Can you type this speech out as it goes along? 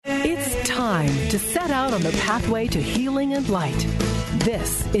time to set out on the pathway to healing and light.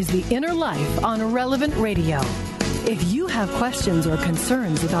 This is The Inner Life on Relevant Radio. If you have questions or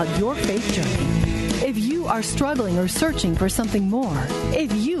concerns about your faith journey, if you are struggling or searching for something more,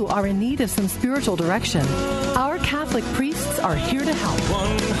 if you are in need of some spiritual direction, our Catholic priests are here to help.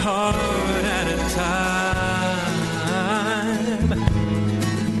 One heart at a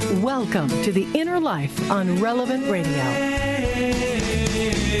time. Welcome to The Inner Life on Relevant Radio.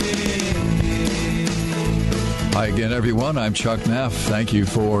 Hi again, everyone. I'm Chuck Neff. Thank you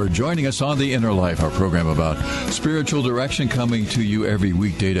for joining us on The Inner Life, our program about spiritual direction, coming to you every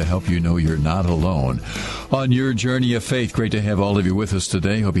weekday to help you know you're not alone on your journey of faith. Great to have all of you with us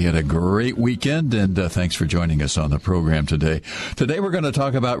today. Hope you had a great weekend, and thanks for joining us on the program today. Today we're going to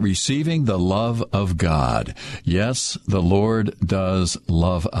talk about receiving the love of God. Yes, the Lord does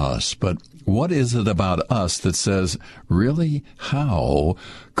love us, but what is it about us that says, really, how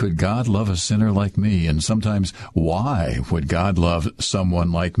could God love a sinner like me? And sometimes, why would God love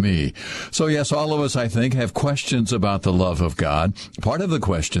someone like me? So yes, all of us, I think, have questions about the love of God. Part of the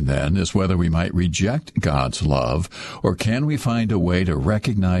question, then, is whether we might reject God's love, or can we find a way to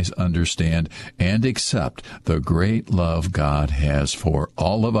recognize, understand, and accept the great love God has for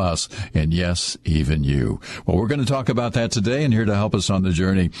all of us, and yes, even you. Well, we're going to talk about that today, and here to help us on the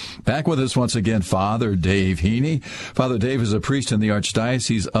journey, back with us once again, Father Dave Heney. Father Dave is a priest in the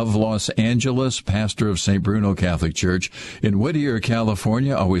Archdiocese of Los Angeles, pastor of St. Bruno Catholic Church in Whittier,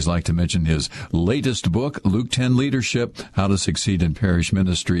 California. Always like to mention his latest book, Luke 10 Leadership, How to Succeed in Parish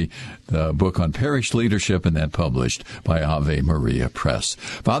Ministry, the book on parish leadership, and that published by Ave Maria Press.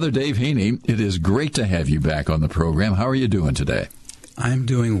 Father Dave Heney, it is great to have you back on the program. How are you doing today? I'm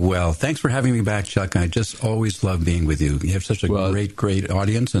doing well. Thanks for having me back, Chuck. I just always love being with you. You have such a great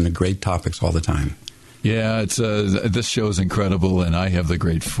audience and great topics all the time. Yeah, it's this show is incredible, and I have the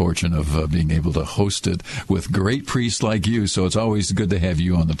great fortune of being able to host it with great priests like you, so it's always good to have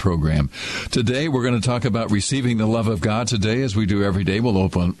you on the program. Today, we're going to talk about receiving the love of God. Today, as we do every day, we'll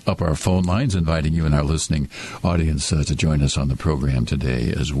open up our phone lines, inviting you and our listening audience to join us on the program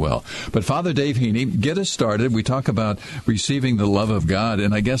today as well. But Father Dave Heney, get us started. We talk about receiving the love of God,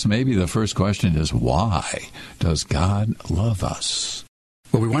 and I guess maybe the first question is, why does God love us?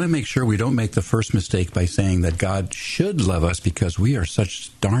 Well, we want to make sure we don't make the first mistake by saying that God should love us because we are such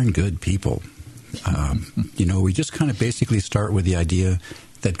darn good people. We just kind of basically start with the idea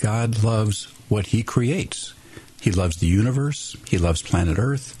that God loves what He creates. He loves the universe, He loves planet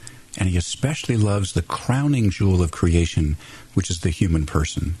Earth, and He especially loves the crowning jewel of creation, which is the human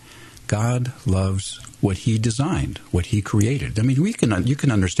person. God loves what He designed, what He created. I mean, you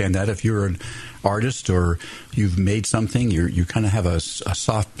can understand that if you're an artist or you've made something, you kind of have a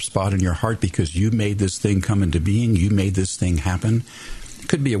soft spot in your heart because you made this thing come into being, you made this thing happen. It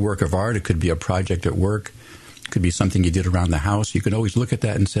could be a work of art, it could be a project at work, it could be something you did around the house. You could always look at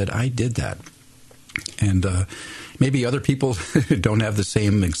that and say, I did that. And maybe other people don't have the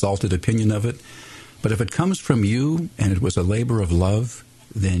same exalted opinion of it, but if it comes from you and it was a labor of love,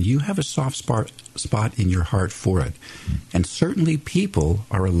 then you have a soft spot in your heart for it. And certainly people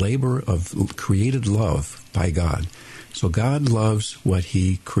are a labor of created love by God. So God loves what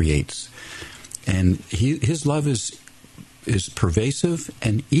He creates. And His love is pervasive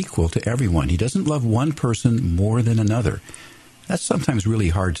and equal to everyone. He doesn't love one person more than another. That's sometimes really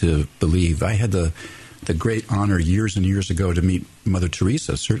hard to believe. I had the great honor years and years ago to meet Mother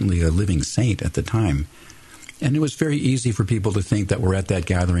Teresa, certainly a living saint at the time. And it was very easy for people to think that we're at that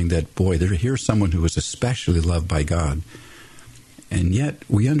gathering that, boy, here's someone who is especially loved by God. And yet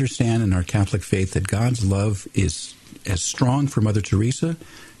we understand in our Catholic faith that God's love is as strong for Mother Teresa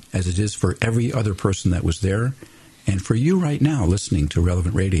as it is for every other person that was there. And for you right now listening to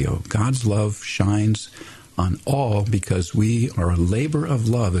Relevant Radio, God's love shines on all because we are a labor of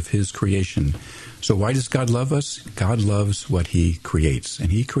love of His creation. So why does God love us? God loves what He creates.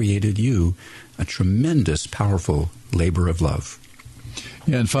 And He created you, a tremendous, powerful labor of love.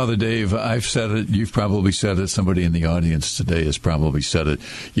 Yeah, and Father Dave, I've said it, you've probably said it, somebody in the audience today has probably said it.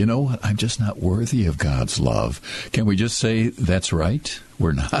 You know what? I'm just not worthy of God's love. Can we just say that's right?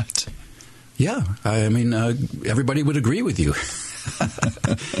 We're not. Yeah, I mean, everybody would agree with you.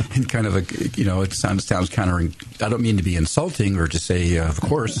 And kind of it sounds counter. I don't mean to be insulting or to say, of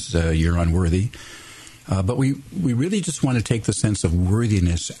course, you're unworthy. But we really just want to take the sense of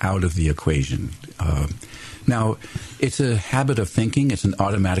worthiness out of the equation. Now, it's a habit of thinking. It's an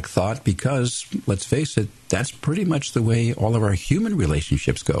automatic thought because, let's face it, that's pretty much the way all of our human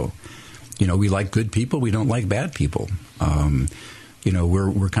relationships go. We like good people. We don't like bad people.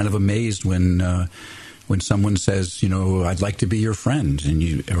 We're kind of amazed when when someone says, I'd like to be your friend, and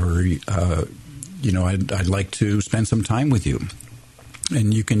I'd like to spend some time with you.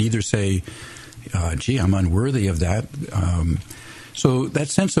 And you can either say, gee, I'm unworthy of that. So that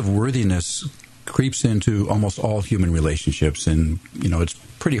sense of worthiness creeps into almost all human relationships, and, it's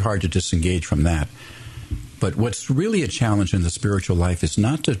pretty hard to disengage from that. But what's really a challenge in the spiritual life is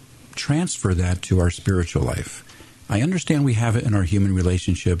not to transfer that to our spiritual life. I understand we have it in our human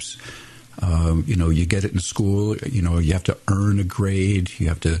relationships. You get it in school. You have to earn a grade. You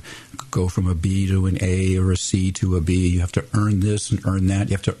have to go from a B to an A or a C to a B. You have to earn this and earn that.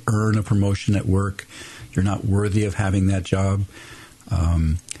 You have to earn a promotion at work. You're not worthy of having that job.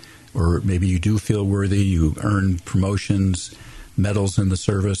 Or maybe you do feel worthy. You earn promotions, medals in the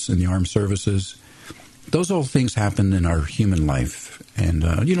service, in the armed services. Those all things happen in our human life. And,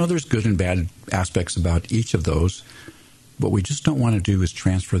 there's good and bad aspects about each of those. What we just don't want to do is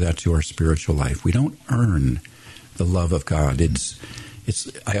transfer that to our spiritual life. We don't earn the love of God.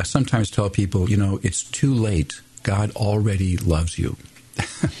 I sometimes tell people, it's too late. God already loves you.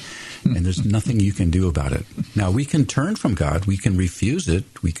 And there's nothing you can do about it. Now, we can turn from God. We can refuse it.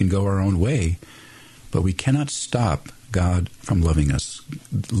 We can go our own way. But we cannot stop God from loving us.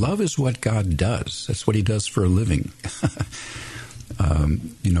 Love is what God does. That's what he does for a living.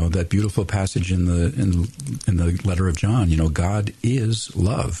 That beautiful passage in the letter of John, God is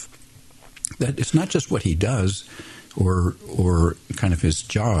love. That it's not just what he does or kind of his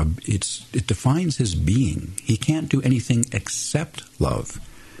job. It defines his being. He can't do anything except love.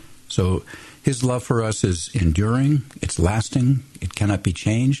 So his love for us is enduring, it's lasting, it cannot be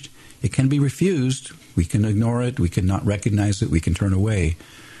changed, it can be refused, we can ignore it, we can not recognize it, we can turn away.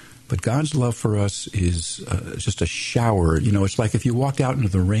 But God's love for us is just a shower. It's like if you walked out into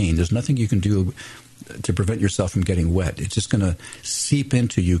the rain, there's nothing you can do to prevent yourself from getting wet. It's just going to seep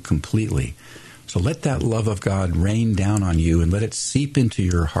into you completely. So let that love of God rain down on you and let it seep into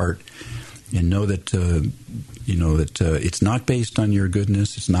your heart, and know that it's not based on your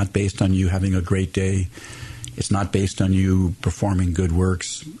goodness. It's not based on you having a great day. It's not based on you performing good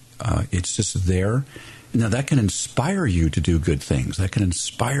works. It's just there. Now, that can inspire you to do good things. That can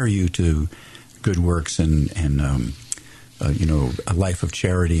inspire you to good works and a life of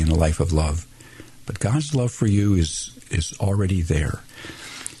charity and a life of love. But God's love for you is already there.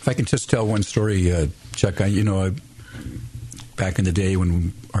 If I can just tell one story, Chuck, back in the day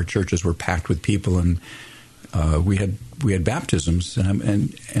when our churches were packed with people, and we had baptisms,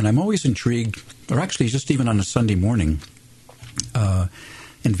 and I'm always intrigued, or actually just even on a Sunday morning,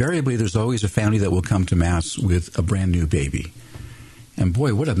 invariably there's always a family that will come to Mass with a brand new baby. And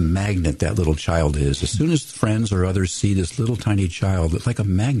boy, what a magnet that little child is. As soon as friends or others see this little tiny child, it's like a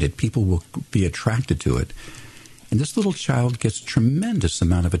magnet. People will be attracted to it. And this little child gets tremendous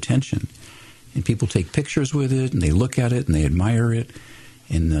amount of attention. And people take pictures with it, and they look at it, and they admire it,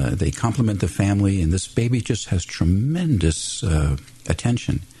 and they compliment the family. And this baby just has tremendous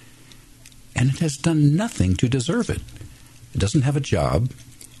attention. And it has done nothing to deserve it. It doesn't have a job.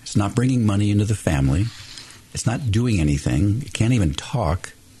 It's not bringing money into the family. It's not doing anything. It can't even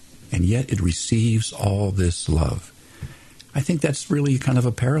talk. And yet it receives all this love. I think that's really kind of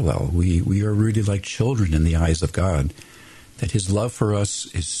a parallel. We are really like children in the eyes of God. That his love for us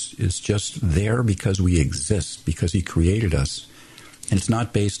is just there because we exist, because he created us. And it's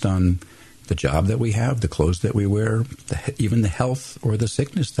not based on the job that we have, the clothes that we wear, even the health or the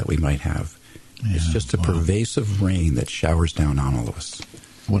sickness that we might have. Yeah, it's just a pervasive rain that showers down on all of us.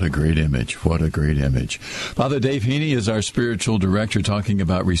 What a great image. What a great image. Father Dave Heney is our spiritual director, talking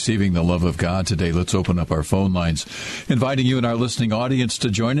about receiving the love of God today. Let's open up our phone lines, inviting you and our listening audience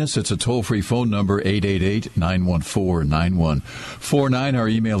to join us. It's a toll-free phone number, 888-914-9149. Our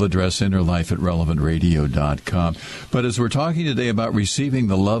email address, innerlife@relevantradio.com. But as we're talking today about receiving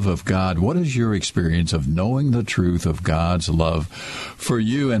the love of God, what is your experience of knowing the truth of God's love for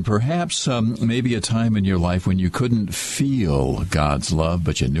you? And perhaps maybe a time in your life when you couldn't feel God's love,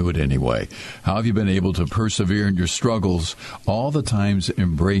 but you knew it anyway. How have you been able to persevere in your struggles, all the times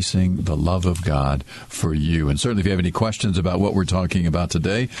embracing the love of God for you? And certainly if you have any questions about what we're talking about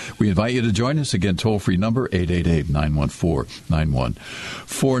today, we invite you to join us. Again, toll-free number,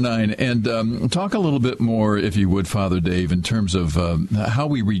 888-914-9149. And talk a little bit more, if you would, Father Dave, in terms of how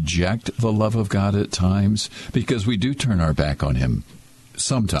we reject the love of God at times, because we do turn our back on him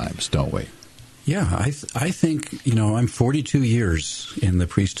sometimes, don't we? Yeah, I think, I'm 42 years in the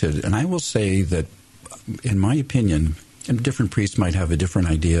priesthood, and I will say that, in my opinion, and different priests might have a different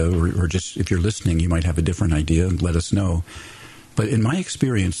idea, or just if you're listening, you might have a different idea, and let us know. But in my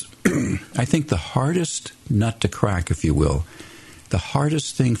experience, I think the hardest nut to crack, if you will, the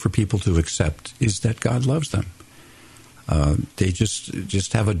hardest thing for people to accept is that God loves them. They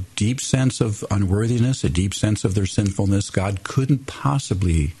just have a deep sense of unworthiness, a deep sense of their sinfulness. God couldn't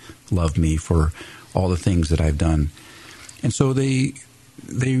possibly love me for all the things that I've done. And so they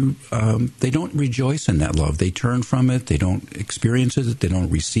don't rejoice in that love. They turn from it. They don't experience it. They don't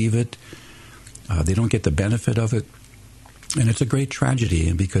receive it. They don't get the benefit of it. And it's a great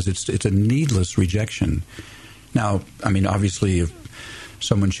tragedy because it's a needless rejection. Now, I mean, obviously, if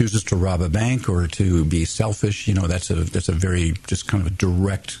someone chooses to rob a bank or to be selfish, that's a very just kind of a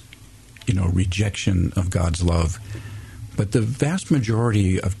direct, rejection of God's love. But the vast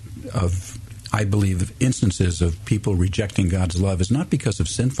majority of I believe instances of people rejecting God's love is not because of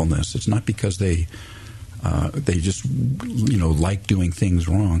sinfulness. It's not because they just like doing things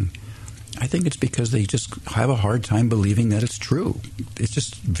wrong. I think it's because they just have a hard time believing that it's true. It's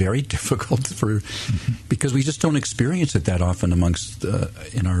just very difficult because we just don't experience it that often amongst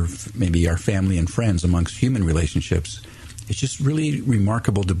in our family and friends, amongst human relationships. It's just really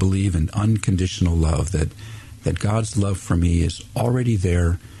remarkable to believe in unconditional love, that God's love for me is already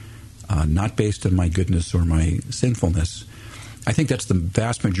there, not based on my goodness or my sinfulness. I think that's the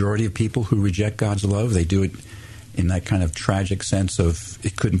vast majority of people who reject God's love. They do it in that kind of tragic sense of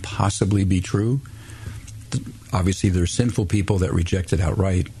it couldn't possibly be true. Obviously, there's sinful people that reject it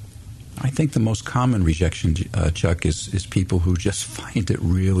outright. I think the most common rejection, Chuck, is people who just find it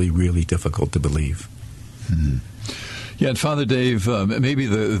really, really difficult to believe. Hmm. Yeah, and Father Dave, maybe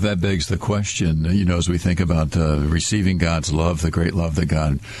that begs the question, as we think about receiving God's love, the great love that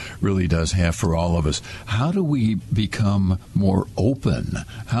God really does have for all of us. How do we become more open?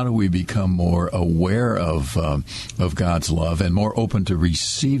 How do we become more aware of God's love and more open to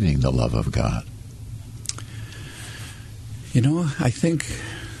receiving the love of God? I think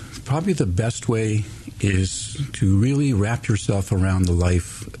probably the best way is to really wrap yourself around the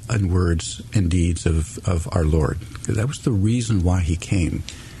life and words and deeds of our Lord. Because that was the reason why he came.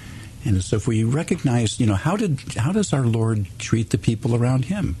 And so if we recognize, how does our Lord treat the people around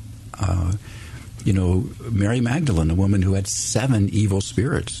him? Mary Magdalene, a woman who had 7 evil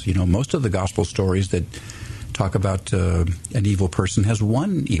spirits. Most of the gospel stories that talk about an evil person has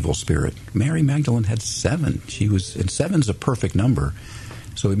 1 evil spirit. Mary Magdalene had 7. And 7's a perfect number.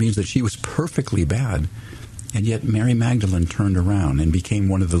 So it means that she was perfectly bad. And yet Mary Magdalene turned around and became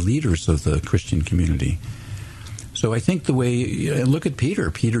one of the leaders of the Christian community. So I think look at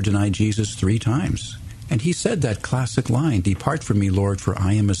Peter. Peter denied Jesus 3 times. And he said that classic line, "Depart from me, Lord, for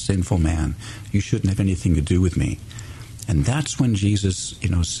I am a sinful man. You shouldn't have anything to do with me." And that's when Jesus,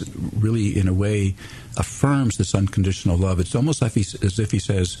 really in a way affirms this unconditional love. It's almost as if he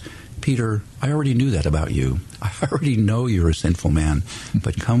says, "Peter, I already knew that about you. I already know you're a sinful man,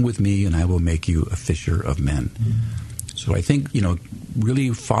 but come with me and I will make you a fisher of men." So I think, really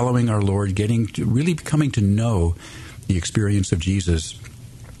following our Lord, really coming to know the experience of Jesus,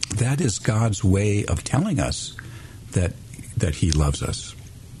 that is God's way of telling us that he loves us.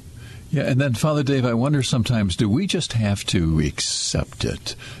 Yeah, and then, Father Dave, I wonder sometimes, do we just have to accept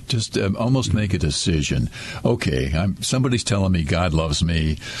it? Just almost make a decision. Okay, somebody's telling me God loves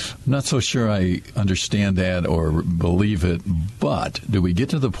me. I'm not so sure I understand that or believe it, but do we get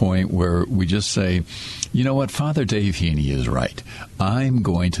to the point where we just say, you know what, Father Dave Heney is right. I'm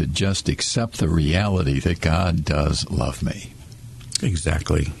going to just accept the reality that God does love me.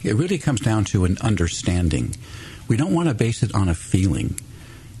 Exactly. It really comes down to an understanding. We don't want to base it on a feeling.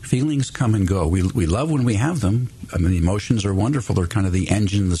 Feelings come and go. We love when we have them. I mean, emotions are wonderful. They're kind of the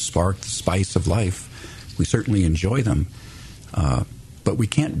engine, the spark, the spice of life. We certainly enjoy them. But we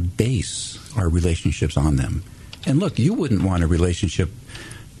can't base our relationships on them. And look, you wouldn't want a relationship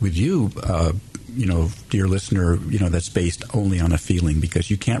with you, dear listener, that's based only on a feeling, because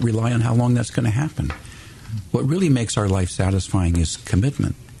you can't rely on how long that's going to happen. What really makes our life satisfying is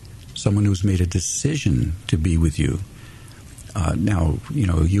commitment. Someone who's made a decision to be with you. Now,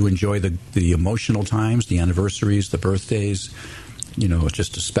 you enjoy the emotional times, the anniversaries, the birthdays. It's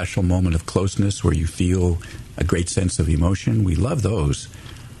just a special moment of closeness where you feel a great sense of emotion. We love those.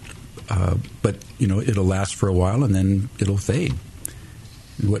 But, it'll last for a while and then it'll fade.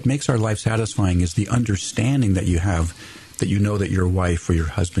 What makes our life satisfying is the understanding that you have, that you know that your wife or your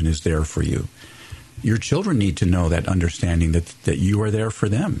husband is there for you. Your children need to know that understanding that you are there for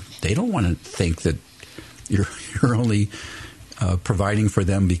them. They don't want to think that you're only providing for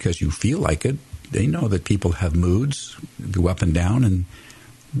them because you feel like it. They know that people have moods, go up and down, and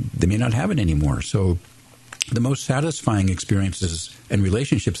they may not have it anymore. So the most satisfying experiences and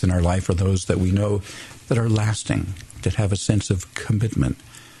relationships in our life are those that we know that are lasting, that have a sense of commitment,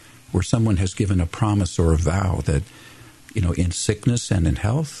 where someone has given a promise or a vow that in sickness and in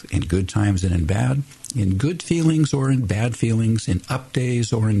health, in good times and in bad, in good feelings or in bad feelings, in up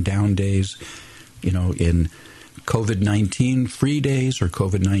days or in down days, in COVID-19 free days or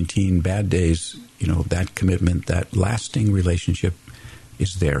COVID-19 bad days, that commitment, that lasting relationship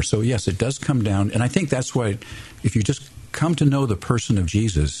is there. So yes, it does come down, and I think that's why if you just come to know the person of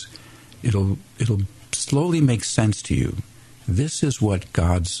Jesus, it'll slowly make sense to you. This is what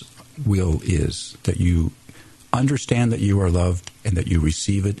God's will is, that you understand that you are loved and that you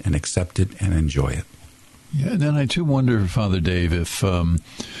receive it and accept it and enjoy it. Yeah, and then I too wonder, Father Dave, if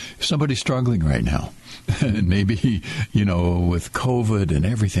somebody's struggling right now, and maybe, with COVID and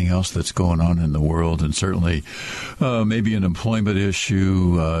everything else that's going on in the world, and certainly maybe an employment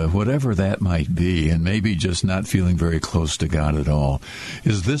issue, whatever that might be, and maybe just not feeling very close to God at all.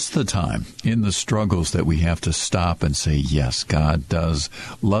 Is this the time in the struggles that we have to stop and say, yes, God does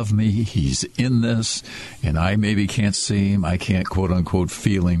love me, He's in this, and I maybe can't see Him, I can't quote-unquote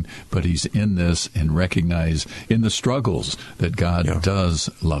feel Him, but He's in this, and recognize in the struggles that God does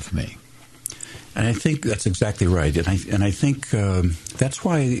love me. And I think that's exactly right. And I think that's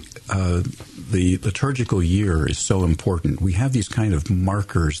why the liturgical year is so important. We have these kind of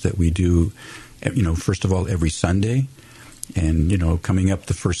markers that we do, first of all, every Sunday. And, coming up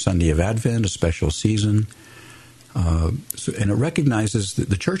the first Sunday of Advent, a special season. And it recognizes,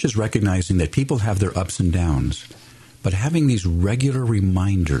 the church is recognizing that people have their ups and downs, but having these regular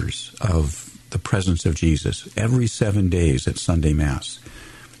reminders of the presence of Jesus every 7 days at Sunday Mass.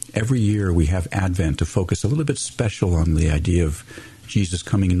 Every year we have Advent to focus a little bit special on the idea of Jesus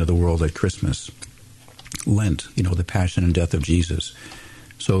coming into the world at Christmas. Lent, the passion and death of Jesus.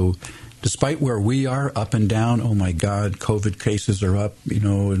 So despite where we are, up and down, oh my God, COVID cases are up,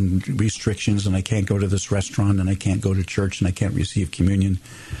 and restrictions, and I can't go to this restaurant, and I can't go to church, and I can't receive communion.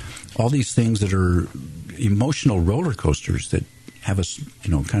 All these things that are emotional roller coasters that have us,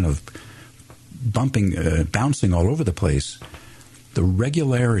 kind of bouncing all over the place. The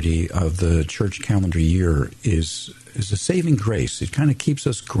regularity of the church calendar year is a saving grace. It kind of keeps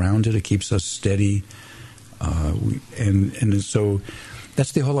us grounded. It keeps us steady. And so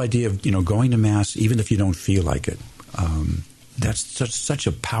that's the whole idea of, going to Mass even if you don't feel like it. That's such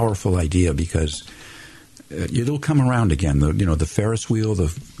a powerful idea because it'll come around again. The Ferris wheel, the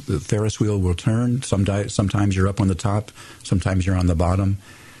Ferris wheel will turn. Sometimes you're up on the top. Sometimes you're on the bottom.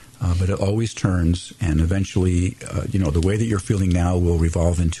 But it always turns, and eventually, the way that you're feeling now will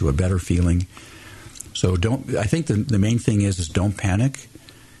revolve into a better feeling. So I think the main thing is don't panic.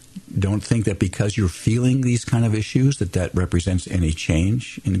 Don't think that because you're feeling these kind of issues that represents any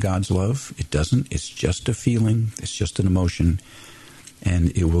change in God's love. It doesn't. It's just a feeling. It's just an emotion,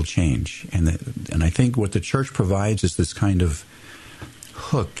 and it will change. And I think what the church provides is this kind of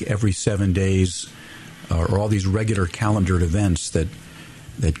hook every 7 days, or all these regular calendared events that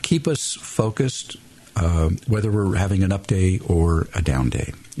keep us focused, whether we're having an up day or a down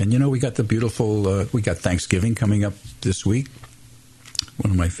day. And, we got we got Thanksgiving coming up this week,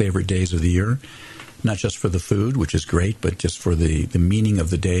 one of my favorite days of the year, not just for the food, which is great, but just for the meaning of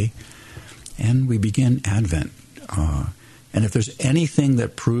the day. And we begin Advent. And if there's anything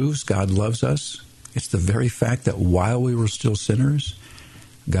that proves God loves us, it's the very fact that while we were still sinners,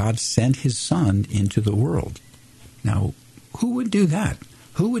 God sent His Son into the world. Now, who would do that?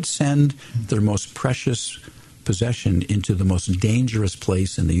 Who would send their most precious possession into the most dangerous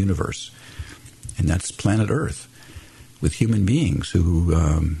place in the universe? And that's planet Earth, with human beings who,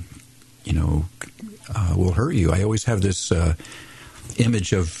 will hurt you. I always have this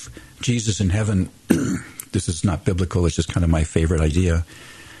image of Jesus in heaven. This is not biblical. It's just kind of my favorite idea.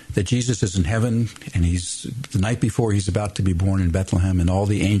 That Jesus is in heaven, and he's the night before he's about to be born in Bethlehem, and all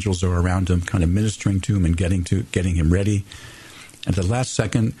the angels are around him, kind of ministering to him and getting him ready. At the last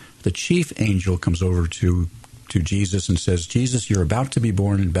second, the chief angel comes over to Jesus and says, Jesus, you're about to be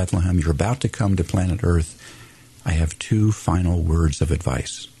born in Bethlehem. You're about to come to planet Earth. I have 2 final words of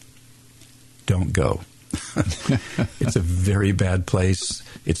advice. Don't go. It's a very bad place.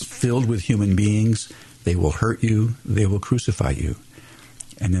 It's filled with human beings. They will hurt you. They will crucify you.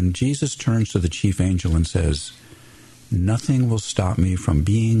 And then Jesus turns to the chief angel and says, nothing will stop me from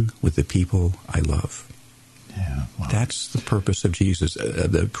being with the people I love. Yeah, wow. That's the purpose of Jesus,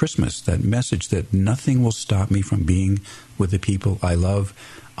 the Christmas, that message that nothing will stop me from being with the people I love.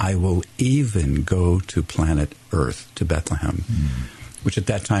 I will even go to planet Earth, to Bethlehem, which at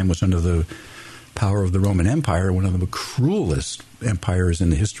that time was under the power of the Roman Empire, one of the cruelest empires in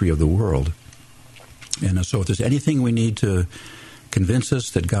the history of the world. And so if there's anything we need to convince us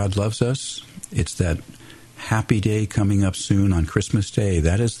that God loves us, it's that happy day coming up soon on Christmas Day.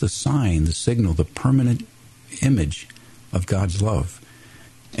 That is the sign, the signal, the permanent image of God's love.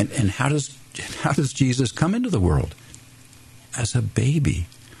 And how does Jesus come into the world? As a baby,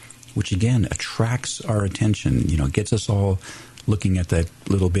 which again attracts our attention, gets us all looking at that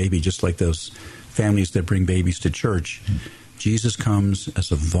little baby, just like those families that bring babies to church. Jesus comes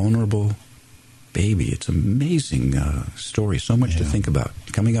as a vulnerable baby. It's an amazing story, so much to think about.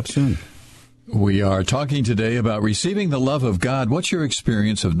 Coming up soon. We are talking today about receiving the love of God. What's your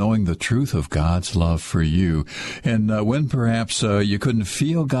experience of knowing the truth of God's love for you? And when perhaps you couldn't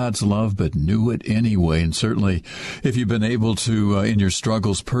feel God's love but knew it anyway. And certainly if you've been able to, in your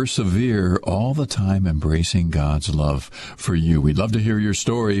struggles, persevere all the time embracing God's love for you. We'd love to hear your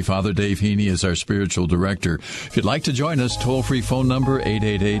story. Father Dave Heney is our spiritual director. If you'd like to join us, toll-free phone number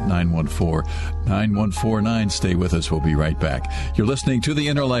 888-914-9149. Stay with us. We'll be right back. You're listening to The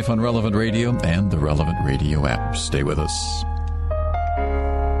Inner Life on Relevant Radio and the Relevant Radio app. Stay with us.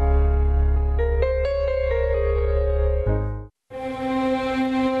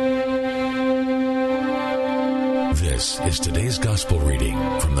 This is today's gospel reading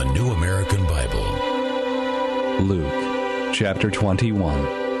from the New American Bible. Luke, chapter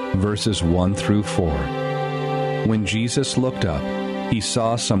 21, verses 1 through 4. When Jesus looked up, he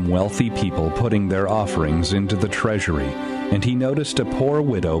saw some wealthy people putting their offerings into the treasury, and he noticed a poor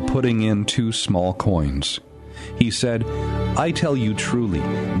widow putting in 2 small coins. He said, "I tell you truly,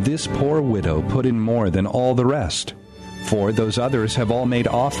 this poor widow put in more than all the rest. For those others have all made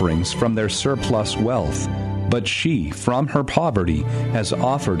offerings from their surplus wealth, but she, from her poverty, has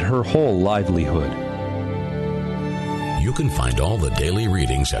offered her whole livelihood." You can find all the daily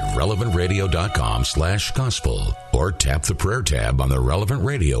readings at relevantradio.com/gospel or tap the prayer tab on the Relevant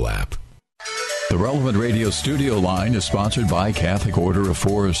Radio app. The Relevant Radio studio line is sponsored by Catholic Order of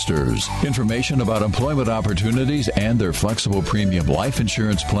Foresters. Information about employment opportunities and their flexible premium life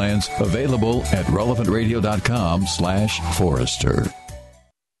insurance plans available at relevantradio.com/forester.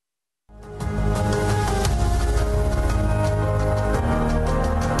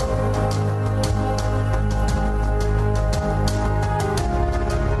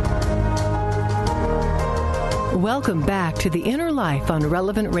 Welcome back to The Inner Life on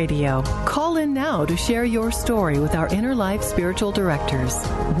Relevant Radio. Call in now to share your story with our Inner Life spiritual directors.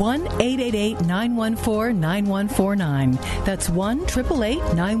 1-888-914-9149. That's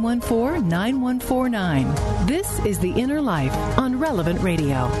 1-888-914-9149. This is The Inner Life on Relevant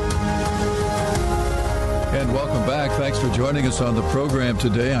Radio. And welcome back. Thanks for joining us on the program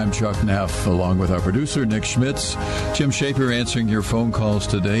today. I'm Chuck Neff, along with our producer, Nick Schmitz. Jim Shaper answering your phone calls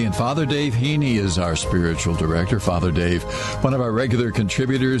today. And Father Dave Heney is our spiritual director. Father Dave, one of our regular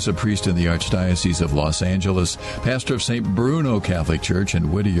contributors, a priest in the Archdiocese of Los Angeles, pastor of St. Bruno Catholic Church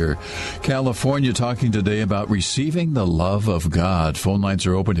in Whittier, California, talking today about receiving the love of God. Phone lines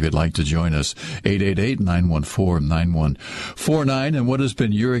are open if you'd like to join us. 888-914-9149. And what has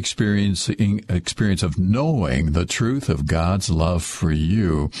been your experience of knowing the truth of God's love for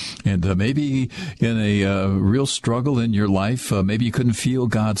you? And maybe in a real struggle in your life, maybe you couldn't feel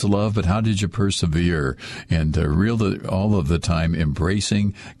God's love, but how did you persevere and all of the time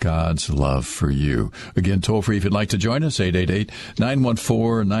embracing God's love for you? Again, toll free if you'd like to join us,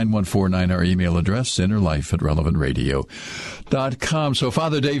 888-914-9149, our email address, innerlife@relevantradio.com. So,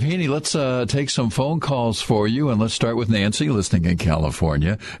 Father Dave Heney, let's take some phone calls for you, and let's start with Nancy, listening in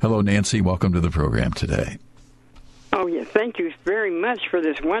California. Hello, Nancy. Welcome to the program today. Oh, yeah, thank you very much for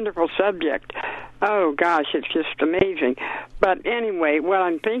this wonderful subject. Oh, gosh, it's just amazing. But anyway, what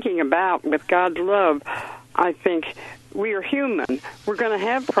I'm thinking about with God's love, I think we are human. We're going to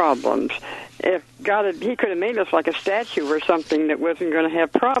have problems. If He could have made us like a statue or something that wasn't going to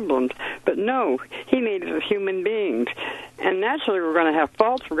have problems. But no, He made us as human beings. And naturally, we're going to have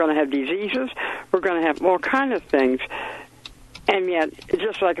faults. We're going to have diseases. We're going to have all kinds of things. And yet,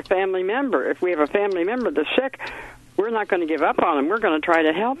 just like a family member, if we have a family member that's sick, we're not going to give up on them. We're going to try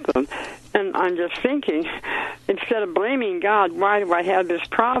to help them. And I'm just thinking, instead of blaming God, why do I have this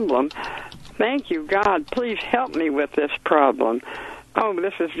problem? Thank you, God. Please help me with this problem. Oh,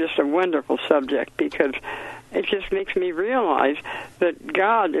 this is just a wonderful subject because it just makes me realize that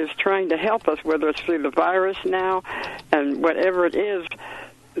God is trying to help us, whether it's through the virus now and whatever it is,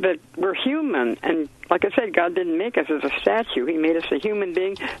 that we're human. And like I said, God didn't make us as a statue. He made us a human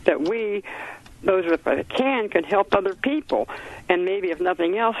being that we, those that can help other people. And maybe if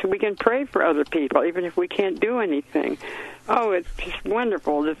nothing else, we can pray for other people, even if we can't do anything. Oh, it's just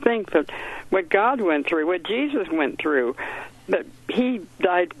wonderful to think that what God went through, what Jesus went through, that He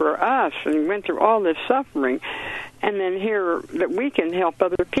died for us and went through all this suffering, and then here that we can help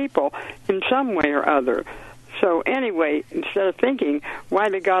other people in some way or other. So anyway, instead of thinking, why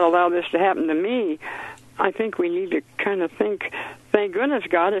did God allow this to happen to me, I think we need to kind of think, thank goodness,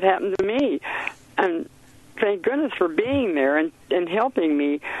 God, it happened to me. And thank goodness for being there and helping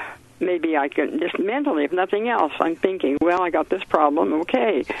me. Maybe I can, just mentally, if nothing else, I'm thinking, well, I got this problem,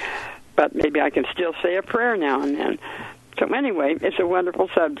 okay. But maybe I can still say a prayer now and then. So anyway, it's a wonderful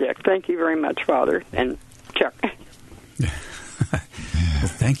subject. Thank you very much, Father and Chuck. Well,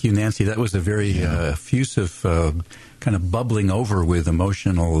 thank you, Nancy. That was a very effusive, kind of bubbling over with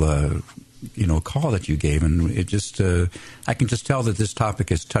emotional, call that you gave, and it just, I can just tell that this topic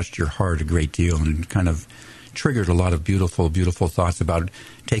has touched your heart a great deal and kind of triggered a lot of beautiful, beautiful thoughts about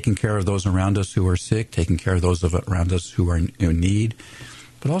taking care of those around us who are sick, taking care of those around us who are in need.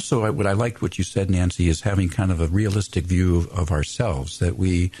 But also, what I liked what you said, Nancy, is having kind of a realistic view of ourselves, that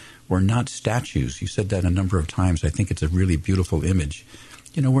we're not statues. You said that a number of times. I think it's a really beautiful image.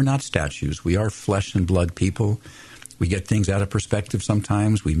 We're not statues. We are flesh and blood people. We get things out of perspective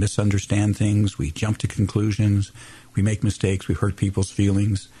sometimes. We misunderstand things. We jump to conclusions. We make mistakes. We hurt people's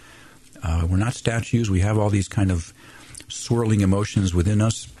feelings. We're not statues. We have all these kind of swirling emotions within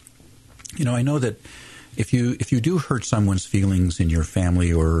us. I know that if you do hurt someone's feelings in your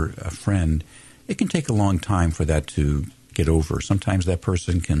family or a friend, it can take a long time for that to get over. Sometimes that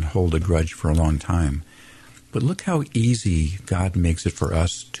person can hold a grudge for a long time. But look how easy God makes it for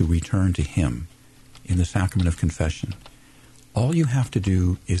us to return to Him in the sacrament of confession. All you have to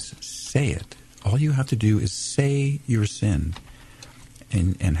do is say it. All you have to do is say your sin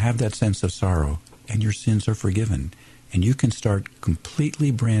and have that sense of sorrow, and your sins are forgiven. And you can start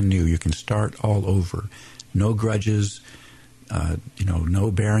completely brand new. You can start all over. No grudges,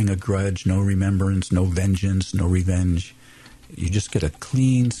 no bearing a grudge, no remembrance, no vengeance, no revenge. You just get a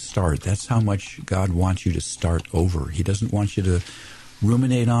clean start. That's how much God wants you to start over. He doesn't want you to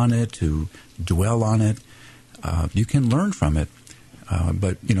ruminate on it, to dwell on it. You can learn from it,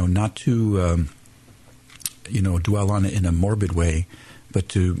 but not to dwell on it in a morbid way, but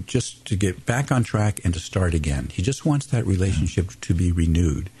to get back on track and to start again. He just wants that relationship to be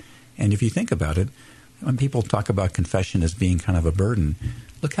renewed. And if you think about it, when people talk about confession as being kind of a burden,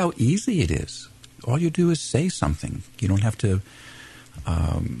 look how easy it is. All you do is say something. You don't have to,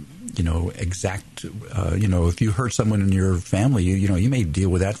 if you hurt someone in your family, you may deal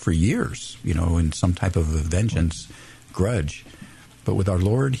with that for years, in some type of a vengeance grudge. But with our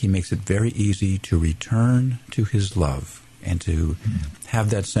Lord, He makes it very easy to return to His love and to have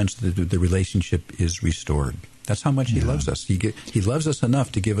that sense that the relationship is restored. That's how much He loves us. He loves us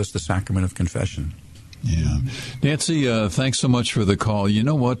enough to give us the sacrament of confession. Yeah. Nancy, thanks so much for the call. You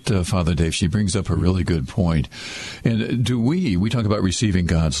know what, Father Dave, she brings up a really good point. And we talk about receiving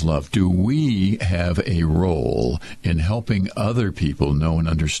God's love. Do we have a role in helping other people know and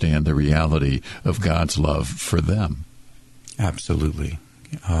understand the reality of God's love for them? Absolutely.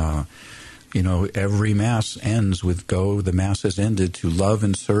 Every Mass ends with, go, the Mass has ended, to love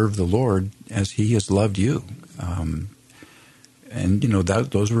and serve the Lord as He has loved you. And,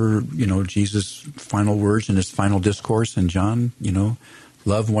 those were, Jesus' final words in His final discourse in John,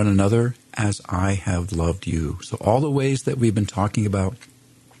 love one another as I have loved you. So all the ways that we've been talking about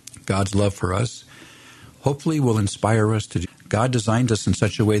God's love for us, hopefully will inspire us to do. God designed us in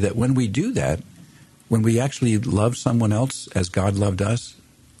such a way that when we do that, when we actually love someone else as God loved us,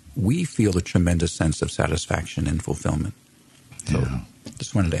 we feel a tremendous sense of satisfaction and fulfillment. So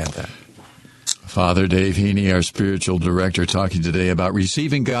just wanted to add that. Father Dave Heney, our spiritual director, talking today about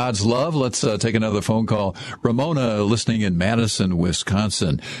receiving God's love. Let's take another phone call. Ramona, listening in Madison,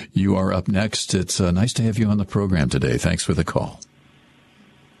 Wisconsin. You are up next. It's nice to have you on the program today. Thanks for the call.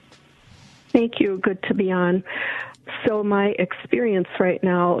 Thank you. Good to be on. So my experience right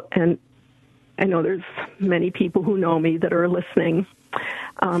now, and I know there's many people who know me that are listening,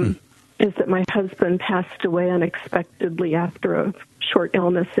 is that my husband passed away unexpectedly after a short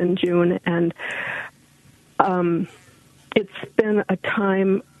illness in June, and it's been a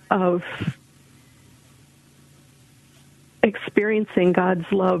time of experiencing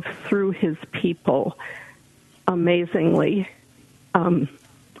God's love through His people amazingly,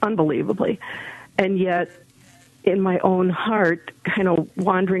 unbelievably, and yet in my own heart, kind of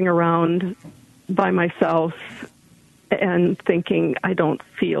wandering around by myself and thinking, I don't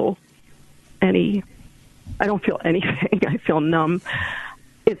feel anything. I feel numb.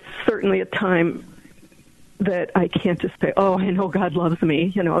 It's certainly a time that I can't just say, oh, I know God loves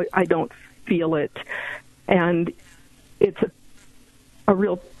me. I don't feel it. And it's a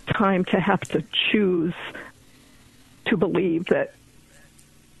real time to have to choose to believe that,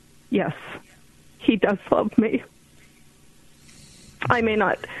 yes, He does love me. I may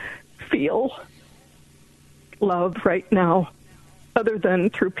not feel love right now, other than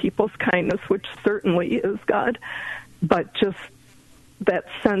through people's kindness, which certainly is God, but just that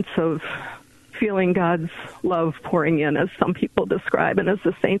sense of feeling God's love pouring in, as some people describe, and as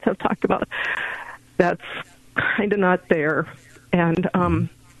the saints have talked about, that's kind of not there. And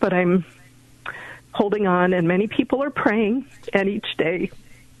but I'm holding on, and many people are praying, and each day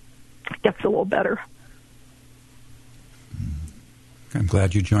gets a little better. I'm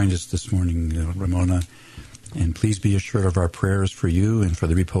glad you joined us this morning, Ramona. And please be assured of our prayers for you and for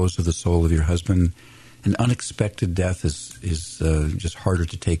the repose of the soul of your husband. An unexpected death is just harder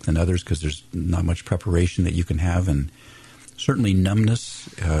to take than others because there's not much preparation that you can have. And certainly numbness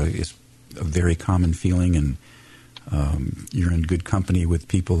is a very common feeling, and you're in good company with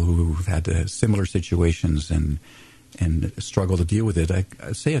people who've had similar situations and struggle to deal with it. I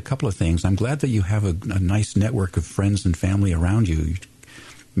say a couple of things. I'm glad that you have a nice network of friends and family around you. You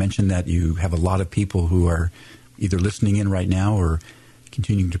mentioned that you have a lot of people who are either listening in right now or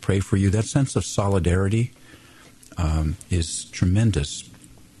continuing to pray for you. That sense of solidarity is tremendous.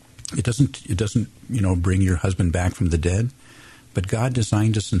 It doesn't bring your husband back from the dead, but God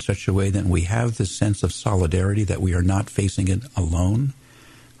designed us in such a way that we have this sense of solidarity, that we are not facing it alone,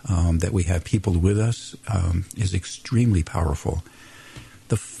 that we have people with us, is extremely powerful.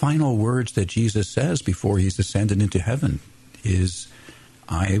 The final words that Jesus says before he's ascended into heaven is,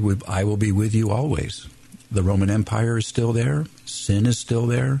 I will be with you always. The Roman Empire is still there. Sin is still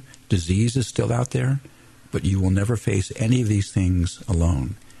there. Disease is still out there. But you will never face any of these things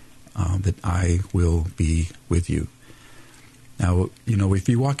alone, that I will be with you. Now, if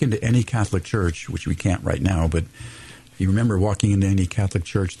you walk into any Catholic church, which we can't right now, but you remember walking into any Catholic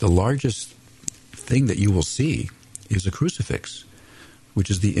church, the largest thing that you will see is a crucifix, which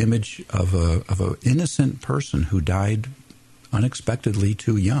is the image of an innocent person who died unexpectedly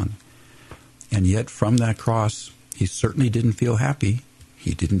too young. And yet from that cross, he certainly didn't feel happy.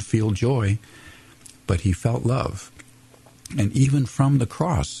 He didn't feel joy, but he felt love. And even from the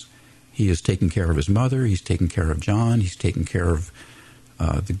cross, he is taking care of his mother. He's taking care of John. He's taking care of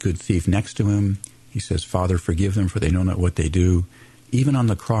the good thief next to him. He says, Father, forgive them, for they know not what they do. Even on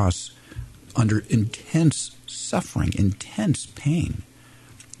the cross, under intense suffering, intense pain,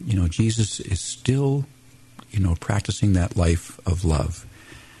 Jesus is still, practicing that life of love.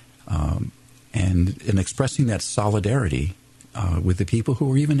 And expressing that solidarity with the people who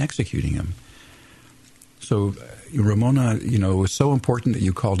were even executing him. So, Ramona, it was so important that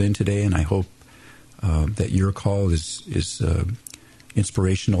you called in today, and I hope that your call is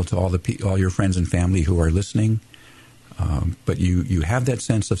inspirational to all your friends and family who are listening. But you have that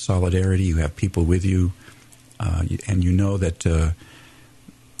sense of solidarity. You have people with you, and you know that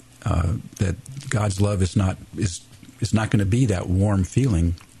that God's love is not going to be that warm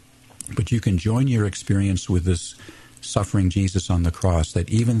feeling. But you can join your experience with this suffering Jesus on the cross, that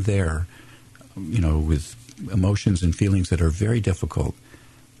even there, with emotions and feelings that are very difficult,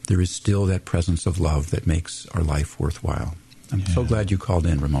 there is still that presence of love that makes our life worthwhile. I'm so glad you called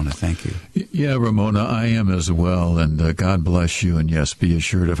in, Ramona. Thank you. Yeah, Ramona, I am as well, and God bless you, and yes, be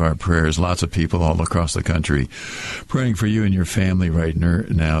assured of our prayers. Lots of people all across the country praying for you and your family right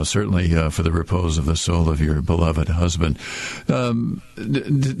now, certainly for the repose of the soul of your beloved husband.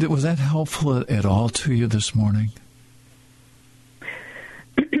 Was that helpful at all to you this morning?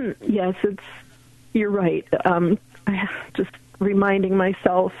 Yes, you're right. Just reminding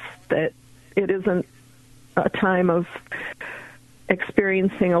myself that it isn't a time of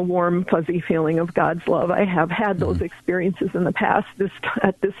experiencing a warm, fuzzy feeling of God's love. I have had those experiences in the past.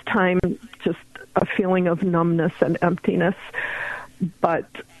 At this time, just a feeling of numbness and emptiness.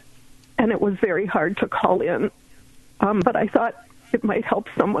 And it was very hard to call in. But I thought it might help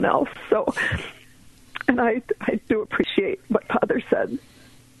someone else. And I do appreciate what Father said.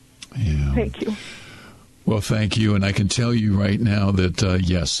 Yeah. Thank you. Well, thank you. And I can tell you right now that,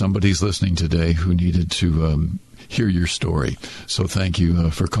 yes, somebody's listening today who needed to hear your story. So thank you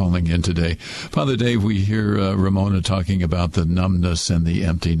for calling in today. Father Dave, we hear Ramona talking about the numbness and the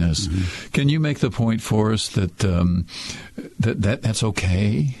emptiness. Mm-hmm. Can you make the point for us that that's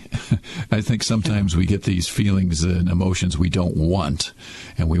okay? I think sometimes we get these feelings and emotions we don't want,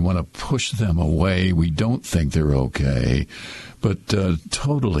 and we want to push them away. We don't think they're okay, but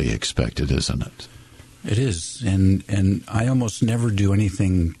totally expected, isn't it? It is, and I almost never do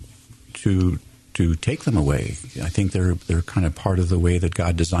anything to take them away. I think they're kind of part of the way that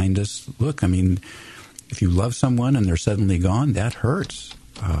God designed us. Look, I mean, if you love someone and they're suddenly gone, that hurts.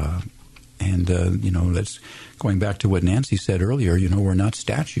 That's going back to what Nancy said earlier. We're not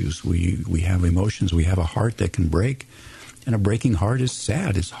statues. We have emotions. We have a heart that can break, and a breaking heart is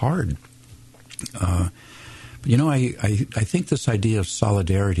sad. It's hard. But, I think this idea of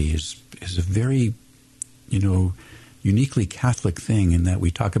solidarity is a very, uniquely Catholic thing in that we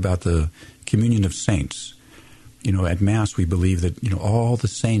talk about the communion of saints. At Mass we believe that, all the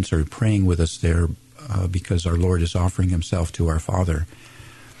saints are praying with us there because our Lord is offering himself to our Father.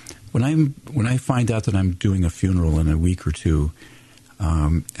 When I find out that I'm doing a funeral in a week or two,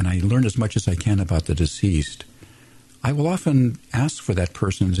 and I learn as much as I can about the deceased, I will often ask for that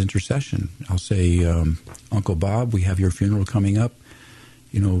person's intercession. I'll say, Uncle Bob, we have your funeral coming up.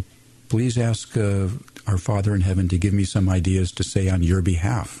 Please ask our Father in heaven to give me some ideas to say on your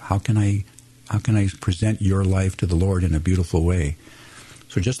behalf. How can I present your life to the Lord in a beautiful way?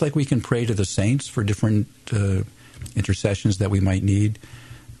 So just like we can pray to the saints for different intercessions that we might need,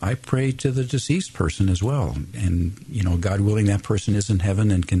 I pray to the deceased person as well. And, God willing, that person is in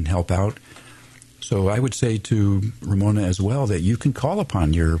heaven and can help out. So I would say to Ramona as well that you can call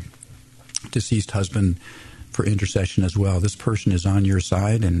upon your deceased husband for intercession as well. This person is on your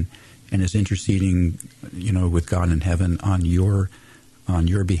side and is interceding, with God in heaven on your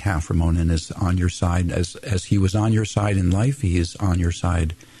behalf, Ramona, and is on your side. As he was on your side in life, he is on your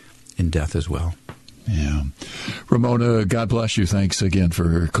side in death as well. Yeah. Ramona, God bless you. Thanks again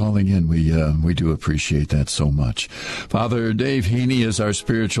for calling in. We do appreciate that so much. Father Dave Heney is our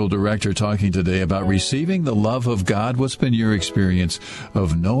spiritual director, talking today about receiving the love of God. What's been your experience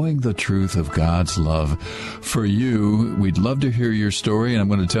of knowing the truth of God's love for you? We'd love to hear your story, and I'm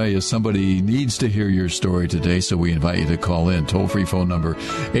going to tell you, somebody needs to hear your story today, so we invite you to call in. Toll-free phone number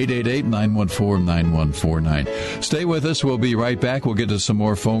 888-914-9149. Stay with us. We'll be right back. We'll get to some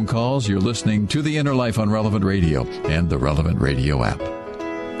more phone calls. You're listening to The Inner Life on Relevant Radio and the Relevant Radio app.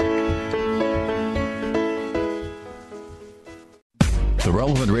 The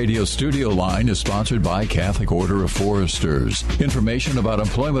Relevant Radio studio line is sponsored by Catholic Order of Foresters. Information about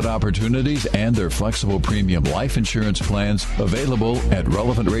employment opportunities and their flexible premium life insurance plans available at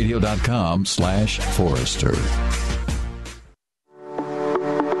relevantradio.com/Forester.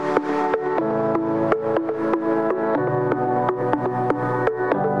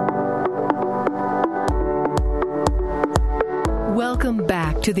 Welcome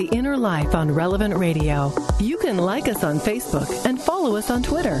back to The Inner Life on Relevant Radio. You can like us on Facebook and follow us on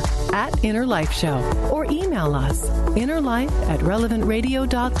Twitter @Inner Life Show, or email us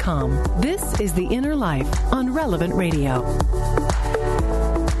innerlife@relevantradio.com. This is The Inner Life on Relevant Radio.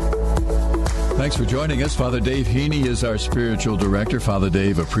 Thanks for joining us. Father Dave Heney is our spiritual director. Father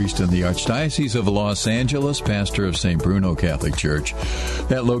Dave, a priest in the Archdiocese of Los Angeles, pastor of St. Bruno Catholic Church,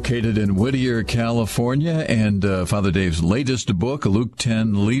 that located in Whittier, California. And Father Dave's latest book, Luke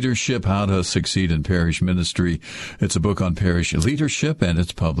 10 Leadership, How to Succeed in Parish Ministry. It's a book on parish leadership, and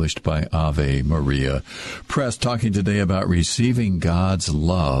it's published by Ave Maria Press. Talking today about receiving God's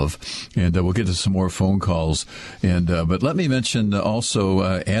love. And we'll get to some more phone calls. But let me mention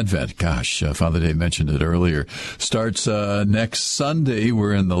also Advent. Gosh, Father Dave mentioned it earlier. Starts next Sunday.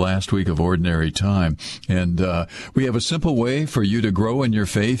 We're in the last week of Ordinary Time. And we have a simple way for you to grow in your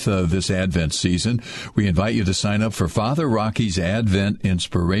faith this Advent season. We invite you to sign up for Father Rocky's Advent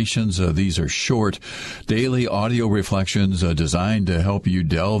Inspirations. These are short, daily audio reflections designed to help you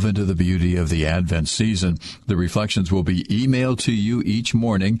delve into the beauty of the Advent season. The reflections will be emailed to you each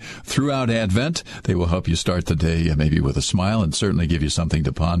morning throughout Advent. They will help you start the day maybe with a smile and certainly give you something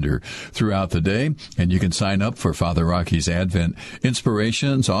to ponder throughout the day. And you can sign up for Father Rocky's Advent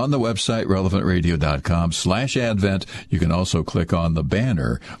Inspirations on the website relevantradio.com/Advent. You can also click on the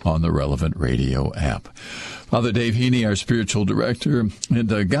banner on the Relevant Radio app. Father Dave Heney, our spiritual director,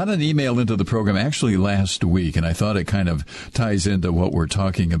 and got an email into the program actually last week, and I thought it kind of ties into what we're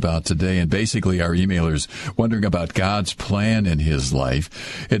talking about today. And basically, our emailer's wondering about God's plan in his life.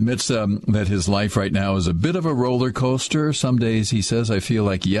 Admits that his life right now is a bit of a roller coaster. Some days, he says, I feel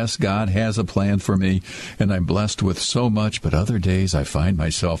like, yes, God has a plan for me, and I'm blessed with so much. But other days, I find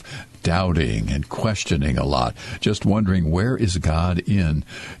myself doubting and questioning a lot, just wondering, where is God in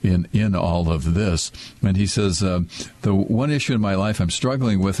all of this? And he says, the one issue in my life I'm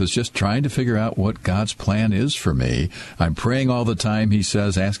struggling with is just trying to figure out what God's plan is for me. I'm praying all the time, he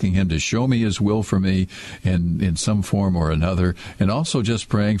says, asking him to show me his will for me in some form or another, and also just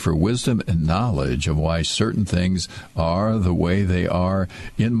praying for wisdom and knowledge of why certain things are the way they are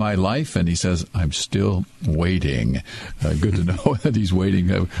in my life. And he says, I'm still waiting. Good to know that he's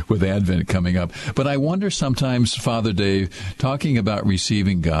waiting with Advent coming up. But I wonder sometimes, Father Dave, talking about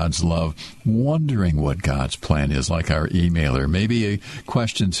receiving God's love, wondering what God's plan is, like our emailer. Maybe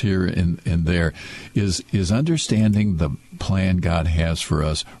questions here and there. Is understanding the plan God has for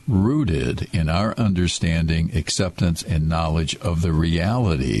us rooted in our understanding, acceptance, and knowledge of the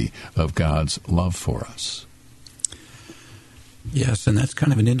reality of God's love for us? Yes, and that's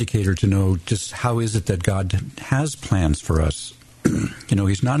kind of an indicator to know just how is it that God has plans for us.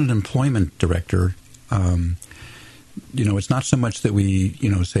 He's not an employment director. It's not so much that we,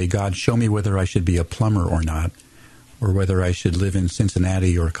 say, God, show me whether I should be a plumber or not, or whether I should live in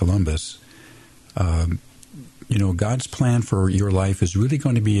Cincinnati or Columbus. God's plan for your life is really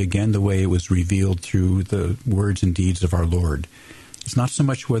going to be, again, the way it was revealed through the words and deeds of our Lord. It's not so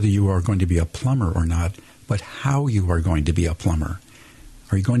much whether you are going to be a plumber or not, but how you are going to be a plumber.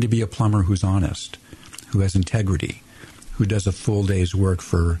 Are you going to be a plumber who's honest, who has integrity, who does a full day's work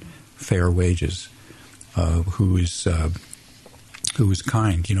for fair wages, who is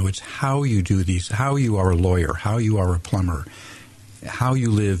kind? It's how you do these, how you are a lawyer, how you are a plumber, how you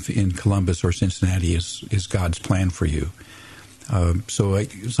live in Columbus or Cincinnati is God's plan for you.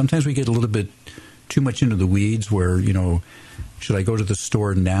 Sometimes we get a little bit too much into the weeds where, should I go to the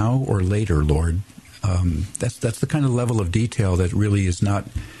store now or later, Lord? That's the kind of level of detail that really is not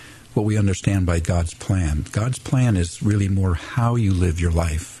what we understand by God's plan. God's plan is really more how you live your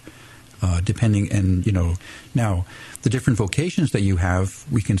life, depending, and, now the different vocations that you have,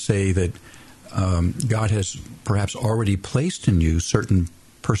 we can say that God has perhaps already placed in you certain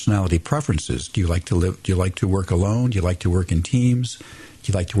personality preferences. Do you like to live? Do you like to work alone? Do you like to work in teams?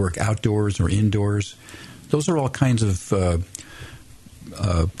 Do you like to work outdoors or indoors? Those are all kinds of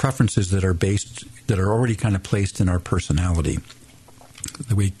preferences that are already kind of placed in our personality.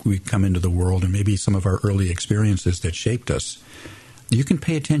 The way we come into the world, and maybe some of our early experiences that shaped us. You can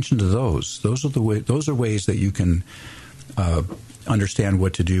pay attention to those. Those are ways that you can understand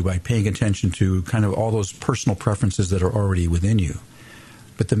what to do by paying attention to kind of all those personal preferences that are already within you.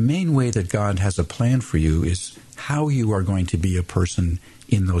 But the main way that God has a plan for you is how you are going to be a person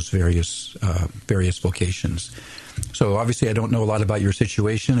in those various vocations. So obviously I don't know a lot about your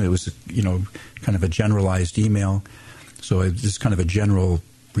situation. It was, kind of a generalized email. So just kind of a general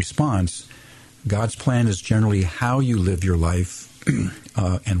response. God's plan is generally how you live your life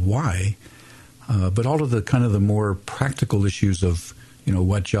and why. But all of the kind of the more practical issues of,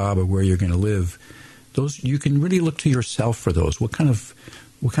 what job or where you're going to live, those you can really look to yourself for those. What kind of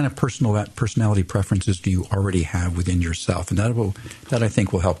personality preferences do you already have within yourself? And that I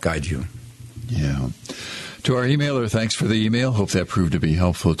think will help guide you. Yeah. To our emailer, thanks for the email. Hope that proved to be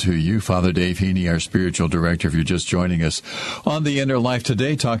helpful to you. Father Dave Heney, our spiritual director, if you're just joining us on The Inner Life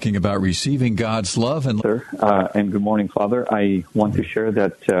today, talking about receiving God's love. And good morning, Father. I want to share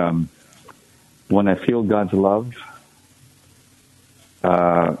that when I feel God's love,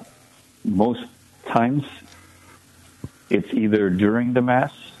 most times it's either during the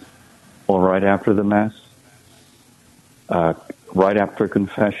Mass or right after the Mass, right after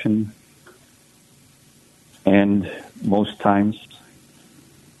confession, and most times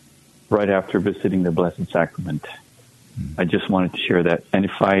right after visiting the Blessed Sacrament. I just wanted to share that. And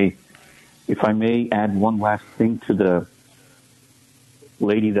if I may add one last thing to the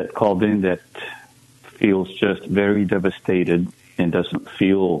lady that called in that feels just very devastated and doesn't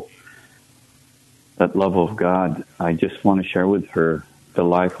feel that love of God, I just want to share with her the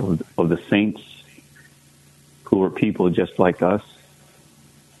life of the saints who are people just like us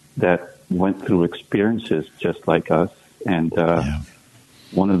that went through experiences just like us. And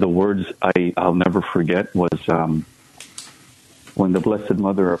one of the words I'll never forget was when the Blessed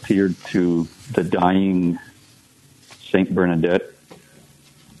Mother appeared to the dying Saint Bernadette.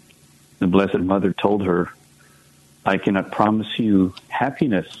 The Blessed Mother told her, "I cannot promise you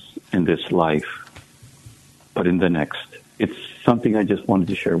happiness in this life, but in the next." It's something I just wanted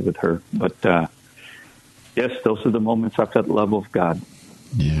to share with her. But yes, those are the moments I felt love of God.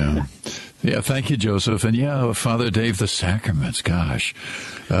 Yeah. Yeah, thank you, Joseph. And Father Dave, the sacraments, gosh,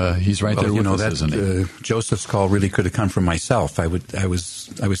 he's right there with us, isn't he? Joseph's call really could have come from myself. I was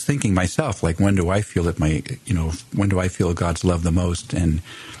thinking myself, like, when do I feel when do I feel God's love the most? And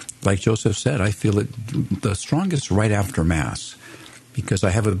like Joseph said, I feel it the strongest right after Mass, because I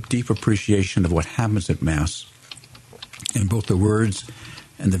have a deep appreciation of what happens at Mass. And both the words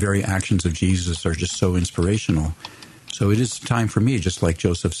and the very actions of Jesus are just so inspirational. So it is time for me, just like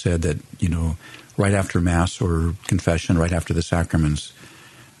Joseph said, that, right after Mass or confession, right after the sacraments,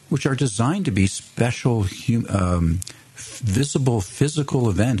 which are designed to be special, visible, physical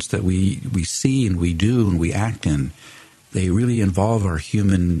events that we see and we do and we act in. They really involve our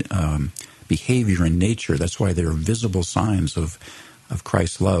human behavior and nature. That's why they're visible signs of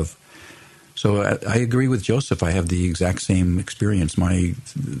Christ's love. So I agree with Joseph. I have the exact same experience. The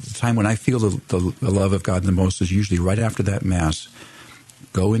time when I feel the love of God the most is usually right after that Mass.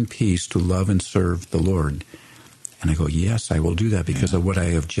 Go in peace to love and serve the Lord. And I go, yes, I will do that because of what I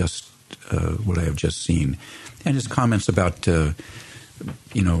have just seen. And his comments about,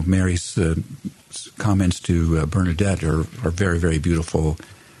 Mary's comments to Bernadette are very, very beautiful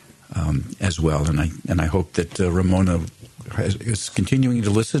as well. And I hope that Ramona is continuing to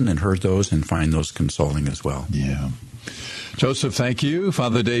listen and heard those and find those consoling as well. Yeah. Joseph, thank you.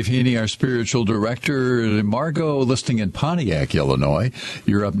 Father Dave Heney, our spiritual director. Margot, listening in Pontiac, Illinois.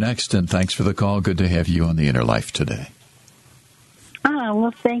 You're up next, and thanks for the call. Good to have you on The Inner Life today.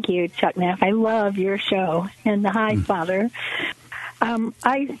 Well, thank you, Chuck Neff. I love your show. And hi, Father.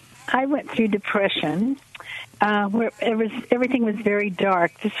 I went through depression, where everything was very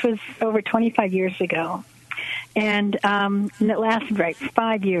dark. This was over 25 years ago. And it lasted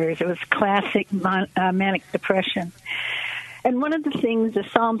 5 years. It was classic manic depression. And one of the things the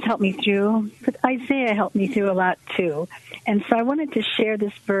Psalms helped me through, but Isaiah helped me through a lot too. And so I wanted to share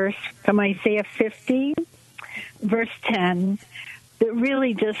this verse from Isaiah 50, verse 10, that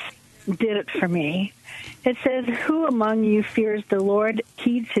really just did it for me. It says, "Who among you fears the Lord,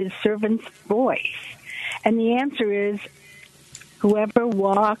 heeds his servant's voice?" And the answer is, whoever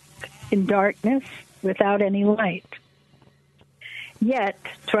walks in darkness without any light, yet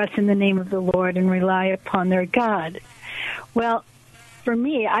trust in the name of the Lord and rely upon their God. Well, for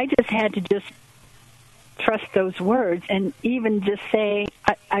me, I just had to just trust those words and even just say,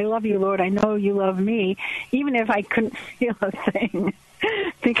 I love you, Lord. I know you love me, even if I couldn't feel a thing,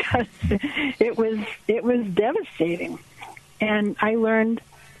 because it was devastating. And I learned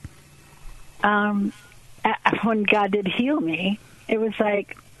when God did heal me, it was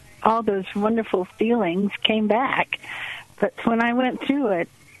like all those wonderful feelings came back. But when I went through it,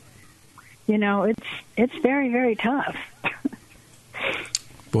 it's very, very tough.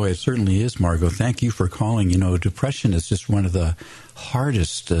 Boy, it certainly is, Margot. Thank you for calling. Depression is just one of the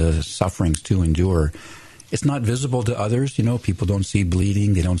hardest sufferings to endure. It's not visible to others. People don't see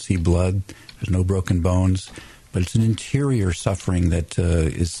bleeding. They don't see blood. There's no broken bones. But it's an interior suffering that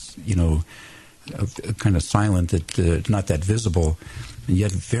is, kind of silent, that not that visible, and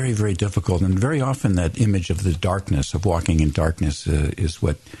yet very, very difficult. And very often that image of the darkness, of walking in darkness, is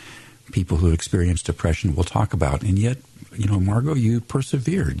what people who experience depression will talk about. And yet, Margot, you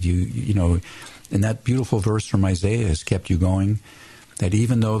persevered. And that beautiful verse from Isaiah has kept you going, that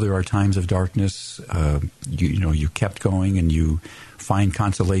even though there are times of darkness, you kept going, and you find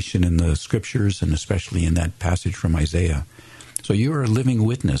consolation in the Scriptures, and especially in that passage from Isaiah. So you are a living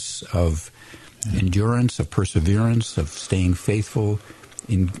witness of endurance, of perseverance, of staying faithful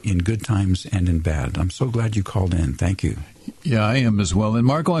in good times and in bad. I'm so glad you called in. Thank you. Yeah, I am as well. And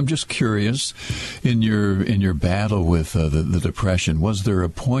Margot, I'm just curious, in your battle with the depression, was there a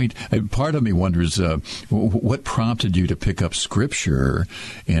point? Part of me wonders what prompted you to pick up Scripture,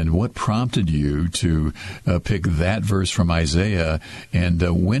 and what prompted you to pick that verse from Isaiah, and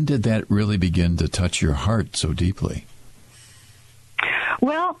when did that really begin to touch your heart so deeply?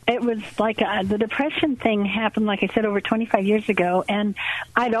 Well, it was like the depression thing happened, like I said, over 25 years ago, and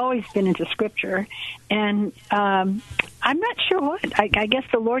I'd always been into Scripture, and I'm not sure what. I guess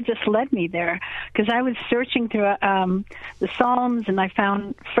the Lord just led me there, because I was searching through the Psalms, and I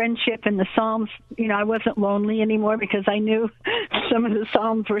found friendship in the Psalms. I wasn't lonely anymore, because I knew some of the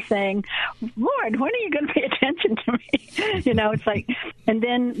Psalms were saying, "Lord, when are you going to pay attention to me?" It's like, and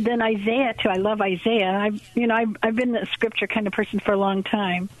then Isaiah too. I love Isaiah. I've been a Scripture kind of person for a long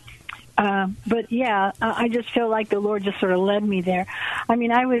time. But yeah, I just feel like the Lord just sort of led me there.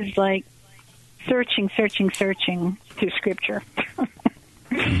 I was like searching through Scripture.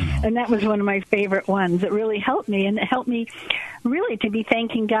 And that was one of my favorite ones. It really helped me, and it helped me really to be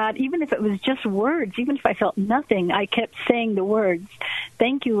thanking God, even if it was just words, even if I felt nothing, I kept saying the words.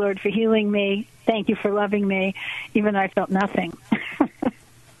 Thank you, Lord, for healing me. Thank you for loving me, even though I felt nothing.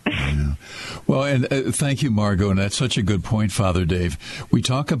 Yeah. Well, and thank you, Margot, and that's such a good point, Father Dave. We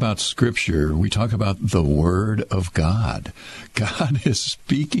talk about Scripture. We talk about the Word of God. God is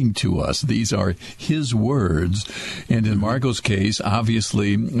speaking to us. These are His words. And in Margot's case,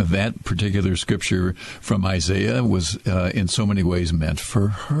 obviously, that particular Scripture from Isaiah was in so many ways meant for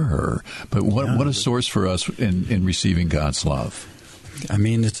her. But what a source for us in receiving God's love.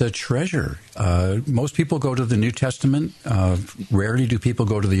 It's a treasure. Most people go to the New Testament. Rarely do people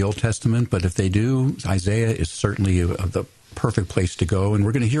go to the Old Testament, but if they do, Isaiah is certainly the perfect place to go. And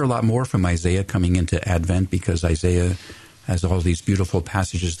we're going to hear a lot more from Isaiah coming into Advent, because Isaiah has all these beautiful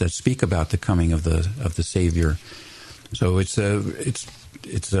passages that speak about the coming of the Savior. So it's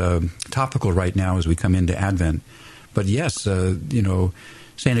topical right now as we come into Advent. But yes,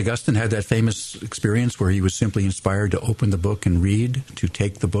 St. Augustine had that famous experience where he was simply inspired to open the book and read, to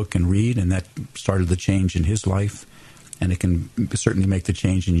take the book and read, and that started the change in his life. and it can certainly make the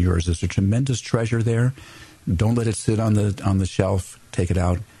change in yours. There's a tremendous treasure there. Don't let it sit on the shelf. Take it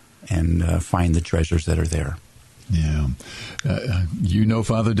out and find the treasures that are there. Yeah. You know,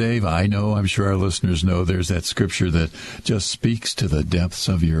 Father Dave, I know, I'm sure our listeners know, there's that scripture that just speaks to the depths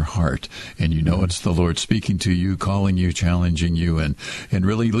of your heart. And you know it's the Lord speaking to you, calling you, challenging you, and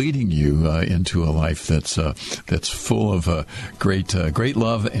really leading you into a life that's full of great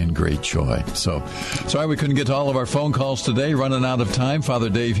love and great joy. So sorry we couldn't get to all of our phone calls today, running out of time. Father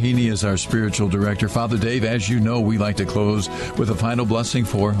Dave Heney is our spiritual director. Father Dave, as you know, we like to close with a final blessing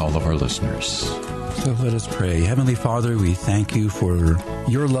for all of our listeners. So let us pray. Heavenly Father, we thank you for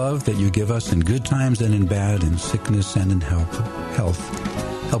your love that you give us in good times and in bad, in sickness and in health.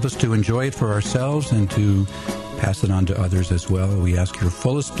 Help us to enjoy it for ourselves and to pass it on to others as well. We ask your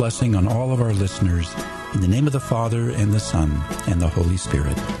fullest blessing on all of our listeners. In the name of the Father, and the Son, and the Holy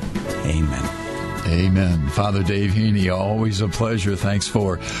Spirit. Amen. Amen. Father Dave Heney, always a pleasure. Thanks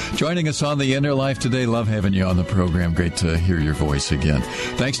for joining us on The Inner Life today. Love having you on the program. Great to hear your voice again.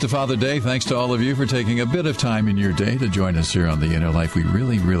 Thanks to Father Dave. Thanks to all of you for taking a bit of time in your day to join us here on The Inner Life. We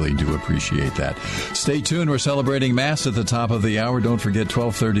really, really do appreciate that. Stay tuned. We're celebrating Mass at the top of the hour. Don't forget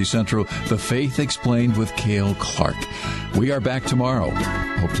 12:30 Central, The Faith Explained with Cale Clark. We are back tomorrow.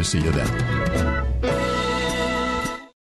 Hope to see you then.